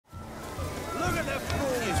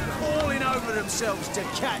themselves to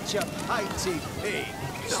catch a painted pig.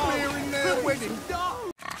 Smearing their wedding.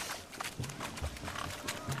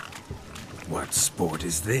 What sport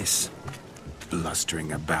is this?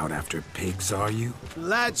 Blustering about after pigs, are you?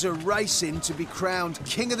 Lads are racing to be crowned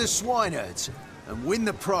King of the Swineherds and win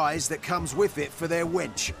the prize that comes with it for their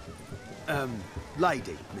wench.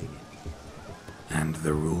 Lady, meaning. And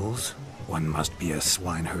the rules? One must be a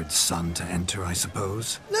swineherd's son to enter, I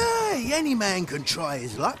suppose? Nay, any man can try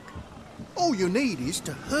his luck. All you need is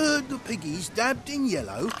to herd the piggies dabbed in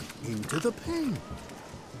yellow into the pen.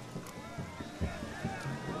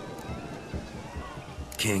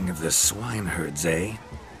 King of the swineherds, eh?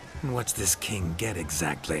 And what's this king get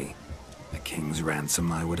exactly? A king's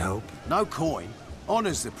ransom, I would hope. No coin.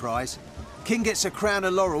 Honours the prize. King gets a crown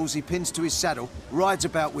of laurels he pins to his saddle, rides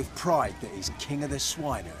about with pride that he's King of the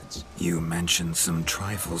Swineherds. You mentioned some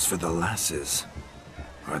trifles for the lasses.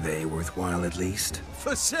 Are they worthwhile at least?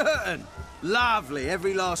 For certain! Lovely,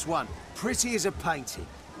 every last one. Pretty as a painting.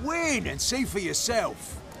 Win and see for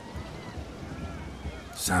yourself.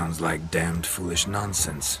 Sounds like damned foolish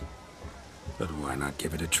nonsense. But why not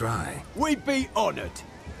give it a try? We'd be honoured.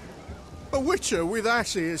 A witcher with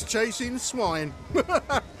asses chasing swine.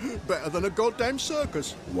 Better than a goddamn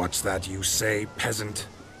circus. What's that you say, peasant?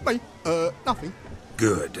 Me? Nothing.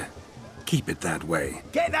 Good. Keep it that way.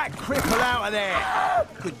 Get that cripple out of there!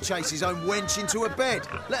 Couldn't chase his own wench into a bed,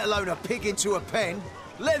 let alone a pig into a pen.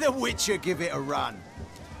 Let the witcher give it a run.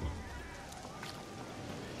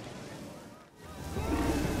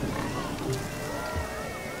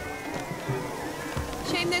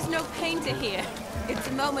 Shame there's no painter here. It's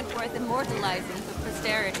a moment worth immortalizing for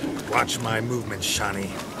posterity. Watch my movements, Shani.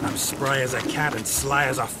 I'm spry as a cat and sly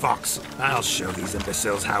as a fox. I'll show these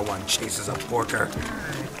imbeciles how one chases a porker.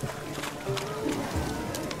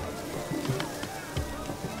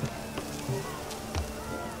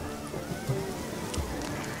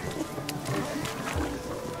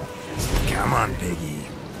 Come on, piggy.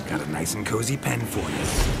 Got a nice and cozy pen for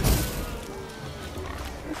you.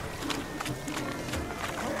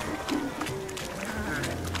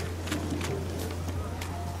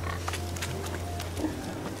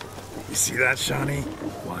 You see that, Shani?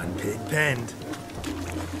 One pig penned.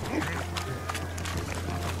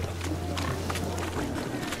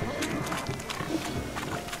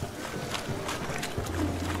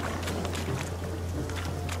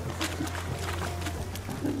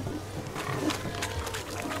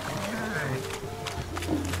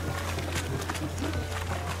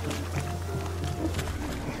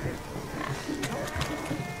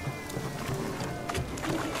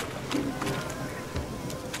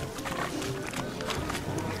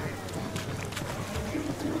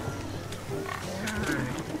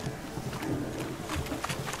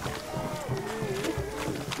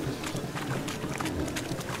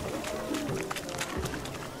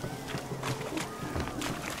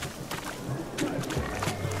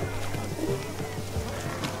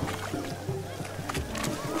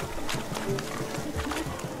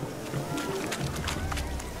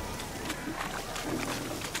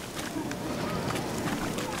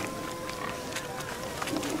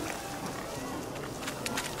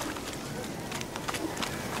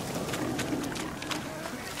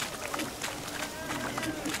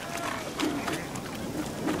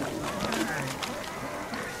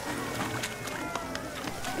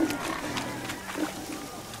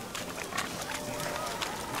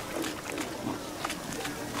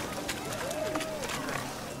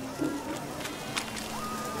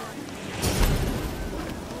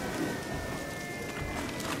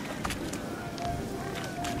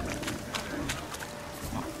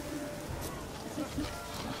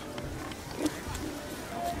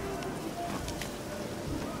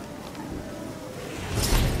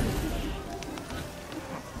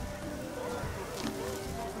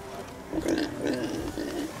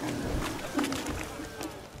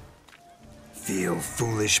 Feel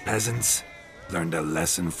foolish, peasants? Learned a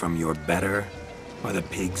lesson from your better? Are the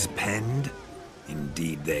pigs penned?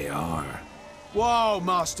 Indeed they are. Whoa,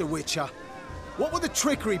 Master Witcher. What were the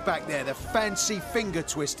trickery back there, the fancy finger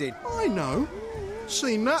twisting? I know.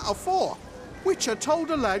 Seen that afore. Witcher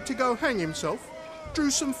told a lad to go hang himself, drew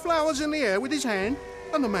some flowers in the air with his hand,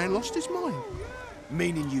 and the man lost his mind.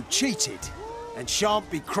 Meaning you cheated, and shan't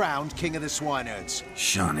be crowned King of the Swineherds.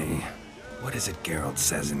 Shani, what is it Geralt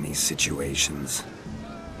says in these situations?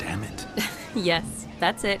 Damn it. Yes,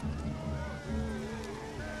 that's it.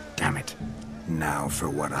 Damn it. Now for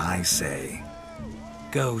what I say.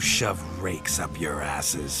 Go shove rakes up your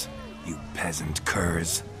asses, you peasant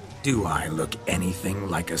curs. Do I look anything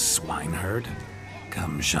like a swineherd?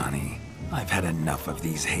 Come, Shani. I've had enough of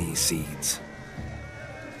these hay seeds.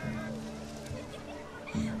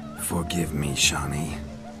 Forgive me, Shawnee.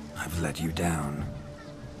 I've let you down.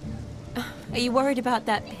 Are you worried about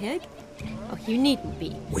that pig? Oh, you needn't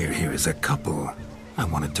be. We're here as a couple. I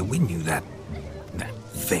wanted to win you that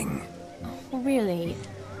thing. Really?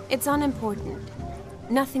 It's unimportant.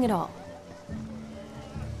 Nothing at all.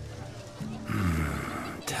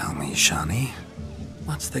 Tell me, Shawnee,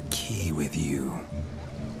 what's the key with you?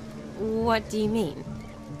 What do you mean?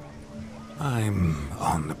 I'm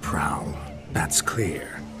on the prowl. That's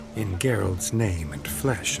clear. In Geralt's name and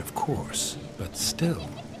flesh, of course. But still.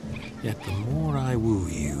 Yet the more I woo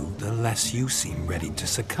you, the less you seem ready to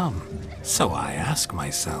succumb. So I ask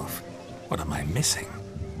myself, what am I missing?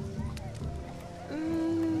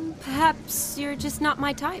 Perhaps you're just not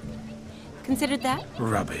my type. Considered that?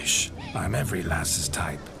 Rubbish. I'm every lass's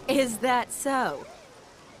type. Is that so?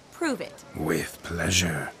 Prove it. With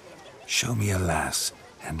pleasure. Show me a lass,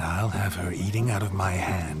 and I'll have her eating out of my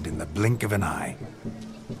hand in the blink of an eye.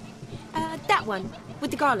 That one,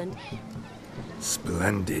 with the garland.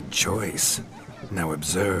 Splendid choice. Now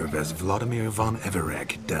observe as Vladimir von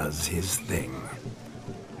Everec does his thing.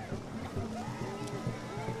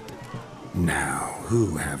 Now,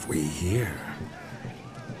 who have we here?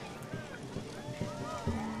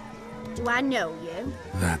 Do I know you?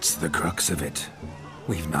 That's the crux of it.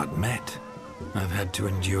 We've not met. I've had to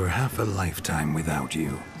endure half a lifetime without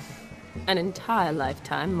you. An entire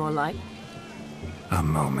lifetime, more like. A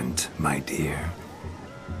moment, my dear.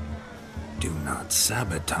 Do not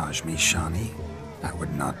sabotage me, Shawnee. That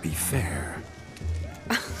would not be fair.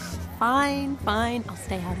 Fine, fine. I'll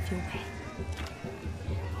stay out of your way.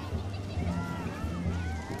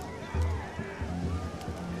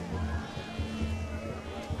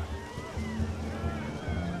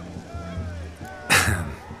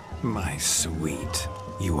 My sweet,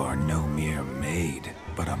 you are no mere maid,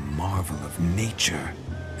 but a marvel of nature.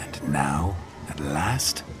 And now, at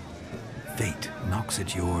last, fate knocks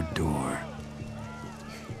at your door.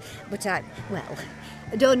 But I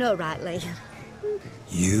don't know rightly.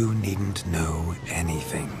 You needn't know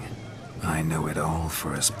anything. I know it all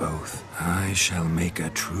for us both. I shall make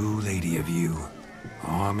a true lady of you.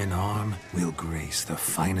 Arm in arm, we'll grace the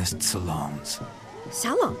finest salons.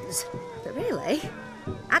 Salons? But really?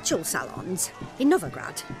 Actual salons? In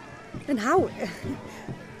Novigrad? And how?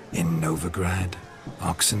 In Novigrad,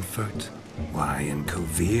 Oxenfurt, why, in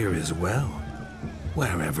Kovir as well.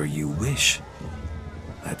 Wherever you wish.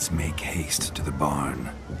 Let's make haste to the barn.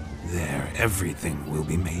 There, everything will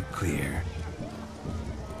be made clear.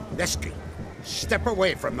 Lesky, step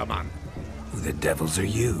away from the man. Who the devils are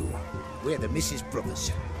you? We're the Mrs.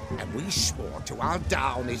 Brothers, and we swore to our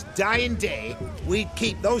da on his dying day we'd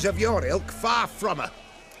keep those of your ilk far from her.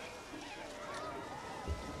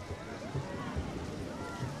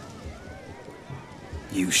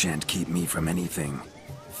 You shan't keep me from anything,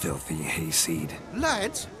 filthy hayseed.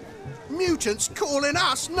 Lads, mutants calling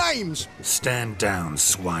us names! Stand down,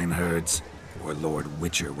 swineherds, or Lord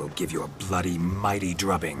Witcher will give you a bloody mighty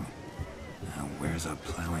drubbing. Now where's a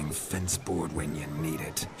plowing fence board when you need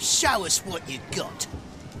it? Show us what you got.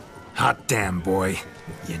 Hot damn, boy.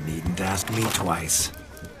 You needn't ask me twice.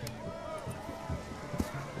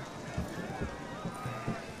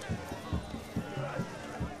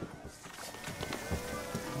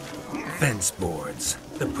 Fence boards.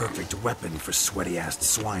 The perfect weapon for sweaty-assed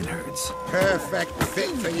swineherds. Perfect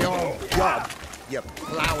fit for your job, you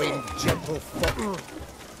ploughing gentlefolk.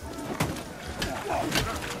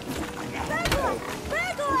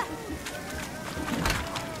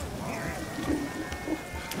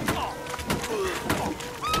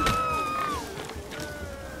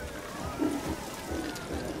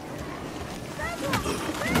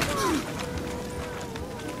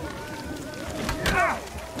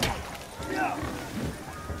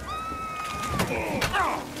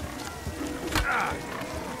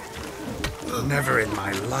 Never in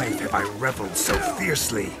my life have I reveled so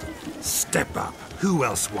fiercely. Step up. Who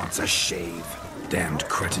else wants a shave? Damned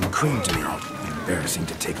cretin creamed me. Embarrassing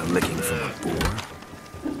to take a licking from a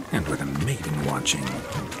boor. And with a maiden watching.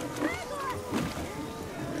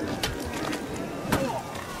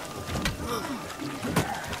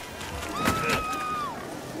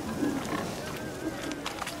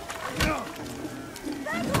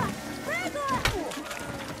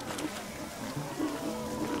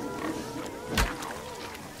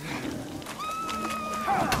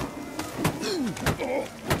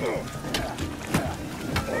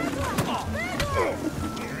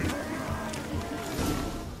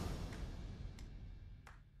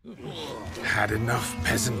 Had enough,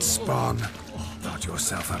 peasant spawn? Thought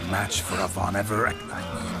yourself a match for a von Everec,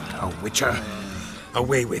 a witcher?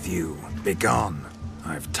 Away with you, begone.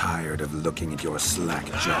 I've tired of looking at your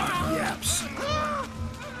slack-jawed yaps.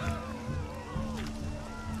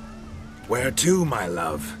 Where to, my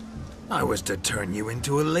love? I was to turn you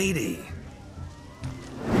into a lady.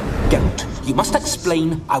 Geralt, you must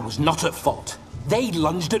explain I was not at fault. They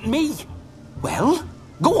lunged at me. Well,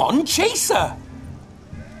 go on, chase her.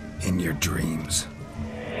 In your dreams.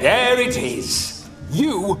 There it is.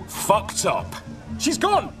 You fucked up. She's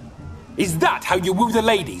gone. Is that how you woo the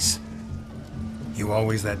ladies? You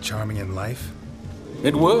always that charming in life?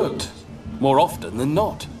 It worked. More often than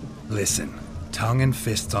not. Listen, tongue and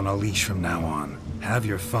fists on a leash from now on. Have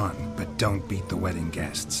your fun, but don't beat the wedding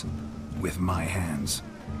guests. With my hands.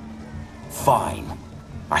 Fine.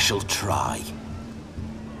 I shall try.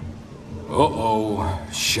 Uh-oh.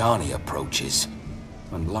 Shani approaches.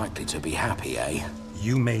 Unlikely to be happy, eh?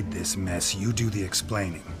 You made this mess, you do the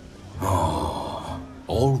explaining. Oh,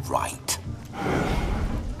 all right.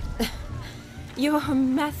 Your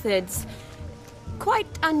methods... quite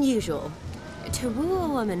unusual. To woo a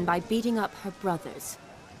woman by beating up her brothers.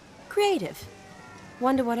 Creative.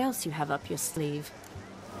 Wonder what else you have up your sleeve.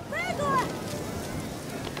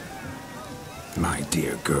 My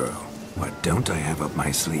dear girl, what don't I have up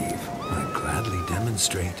my sleeve? I'd gladly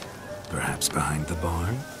demonstrate. Perhaps behind the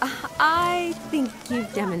barn? I think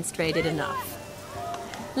you've demonstrated enough.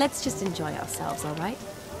 Let's just enjoy ourselves, all right?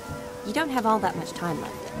 You don't have all that much time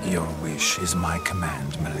left. Your wish is my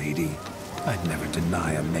command, milady. I'd never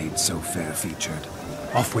deny a maid so fair-featured.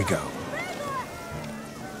 Off we go.